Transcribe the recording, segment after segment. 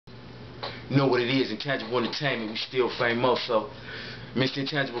You know what it is, Intangible Entertainment, we still famous, so Mr.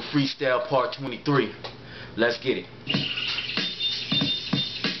 Intangible Freestyle Part 23. Let's get it.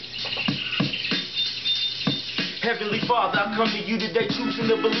 Heavenly Father, I come to you today choosing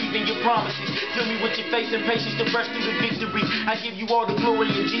to believe in your promises. Fill me with your faith and patience to rush through the victory. I give you all the glory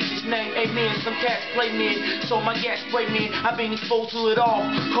in Jesus' name, amen. Some cats play men, so my gas spray men. I've been exposed to it all.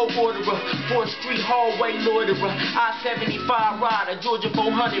 Co-orderer, 4th Street hallway loiterer, I-75 rider, Georgia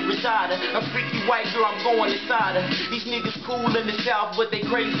 400 resider. A freaky white girl, I'm going inside her. These niggas cool in the South, but they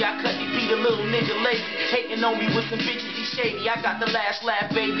crazy. I cut these feet a little nigga lazy. Hating on me with some bitches, he shady. I got the last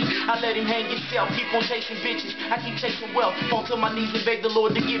laugh, baby. I let him hang himself, keep on chasing bitches. I keep chasing wealth, fall to my knees and beg the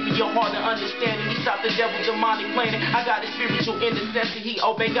Lord to give me a heart of understanding. He stopped the devil's demonic planning. I got a spiritual intercessor, he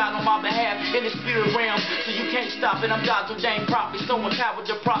obey God on my behalf in the spirit realm, so you can't stop it. I'm God's ordained prophet, someone powered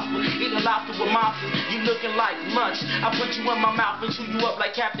to prosper, eating lobster with monsters. You looking like lunch. I put you in my mouth and chew you up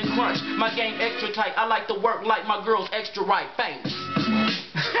like Captain Crunch. My game extra tight, I like to work like my girls extra right. Thanks.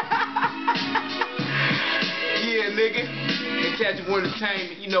 Yeah, nigga. Intangible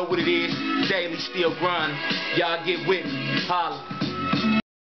Entertainment, you know what it is. Daily still grinding. Y'all get with me. Holla.